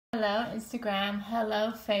Hello Instagram,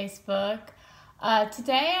 hello Facebook.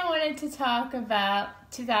 Today I wanted to talk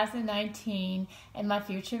about 2019 and my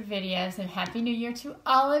future videos, and Happy New Year to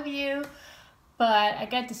all of you. But I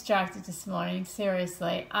got distracted this morning,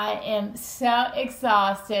 seriously. I am so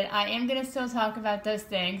exhausted. I am going to still talk about those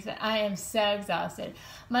things, but I am so exhausted.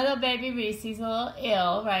 My little baby Reese's a little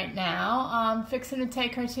ill right now. I'm fixing to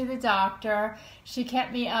take her to the doctor. She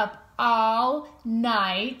kept me up all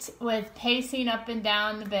night with pacing up and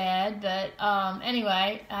down the bed, but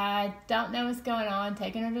anyway, I don't know what's going on,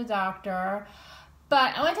 taking her to the doctor.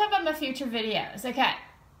 But I want to talk about my future videos. Okay,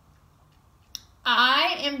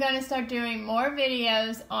 I am going to start doing more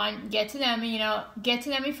videos on Get to Know Me. Get to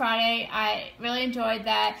Know Me Friday, I really enjoyed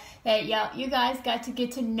that you guys got to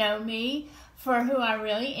get to know me for who I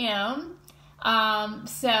really am.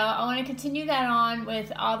 So I want to continue that on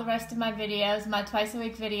with all the rest of my videos, my twice a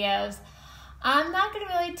week videos. I'm not going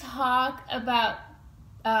to really talk about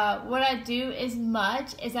what I do as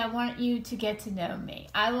much as I want you to get to know me.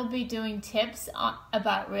 I will be doing tips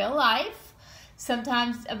about real life,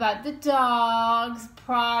 sometimes about the dogs,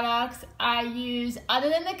 products I use other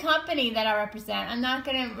than the company that I represent. I'm not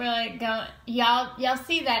going to really go, y'all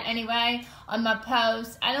see that anyway on my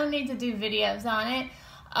posts. I don't need to do videos on it.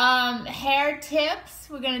 Hair tips,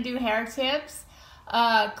 we're going to do hair tips,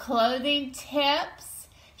 clothing tips,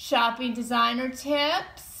 shopping designer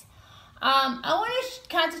tips. I want to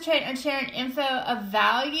concentrate on sharing info of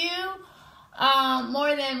value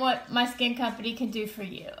more than what my skin company can do for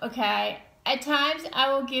you, okay? At times,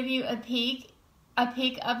 I will give you a peek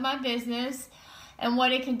of my business and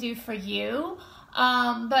what it can do for you.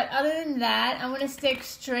 But other than that, I want to stick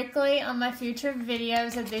strictly on my future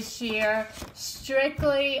videos of this year,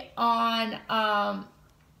 strictly on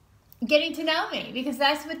getting to know me, because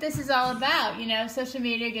that's what this is all about, social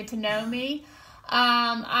media, get to know me.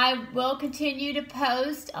 I will continue to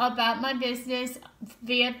post about my business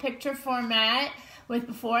via picture format with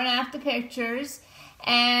before and after pictures.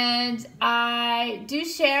 And I do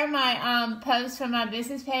share my posts from my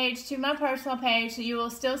business page to my personal page, so you will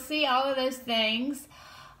still see all of those things.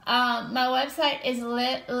 My website is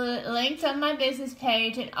linked on my business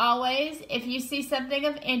page, and always, if you see something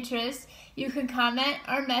of interest, you can comment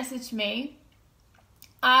or message me.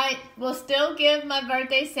 I will still give my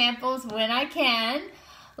birthday samples when I can.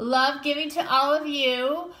 Love giving to all of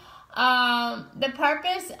you. The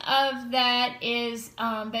purpose of that is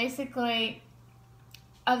basically...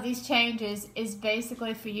 of these changes is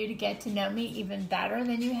basically for you to get to know me even better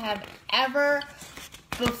than you have ever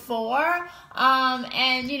before.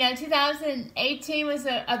 And 2018 was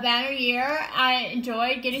a banner year. I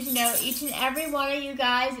enjoyed getting to know each and every one of you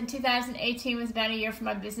guys, and 2018 was a banner year for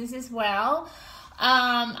my business as well.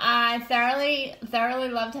 I thoroughly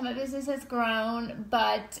loved how my business has grown,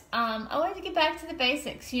 but I wanted to get back to the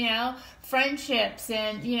basics, friendships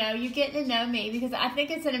and, you getting to know me, because I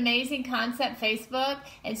think it's an amazing concept, Facebook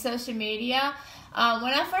and social media.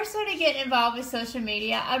 When I first started getting involved with social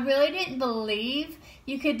media, I really didn't believe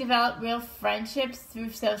you could develop real friendships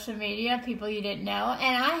through social media, people you didn't know,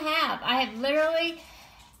 and I have literally...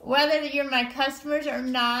 Whether you're my customers or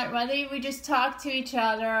not, whether we just talk to each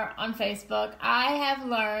other on Facebook, I have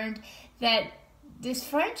learned that this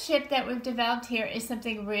friendship that we've developed here is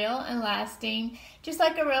something real and lasting, just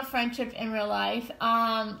like a real friendship in real life.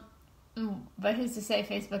 But who's to say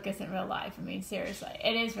Facebook isn't real life? I mean, seriously,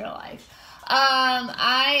 it is real life.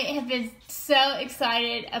 I have been so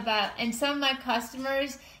excited about, and some of my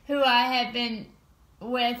customers who I have been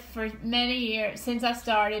with for many years, since I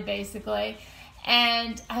started basically,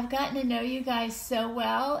 and I've gotten to know you guys so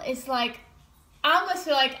well. It's like, I almost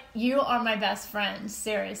feel like you are my best friends,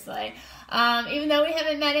 seriously. Even though we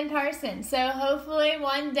haven't met in person. So hopefully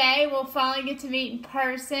one day we'll finally get to meet in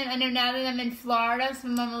person. I know now that I'm in Florida,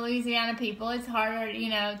 some of my Louisiana people, it's harder,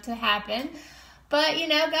 to happen. But,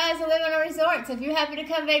 guys, I live on a resort. So if you happen to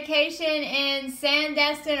come vacation in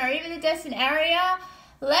Sandestin or even the Destin area,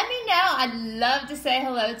 let me know. I'd love to say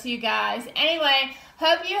hello to you guys. Anyway,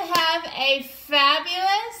 hope you have a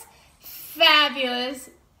fabulous,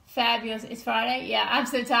 it's Friday? Yeah, I'm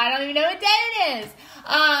so tired. I don't even know what day it is.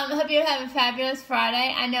 Hope you have a fabulous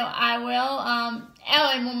Friday. I know I will.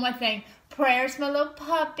 And one more thing. Prayers for my little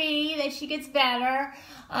puppy, that she gets better.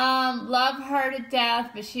 Love her to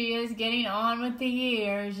death, but she is getting on with the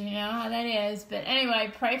years. You know how that is. But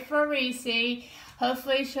anyway, pray for Reese.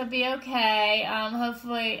 Hopefully she'll be okay.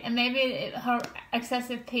 Hopefully, and maybe her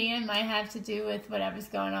excessive peeing might have to do with whatever's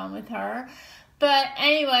going on with her. But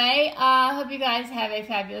anyway, I hope you guys have a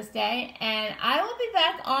fabulous day. And I will be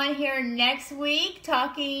back on here next week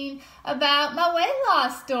talking about my weight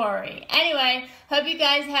loss story. Anyway, hope you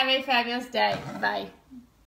guys have a fabulous day. Bye.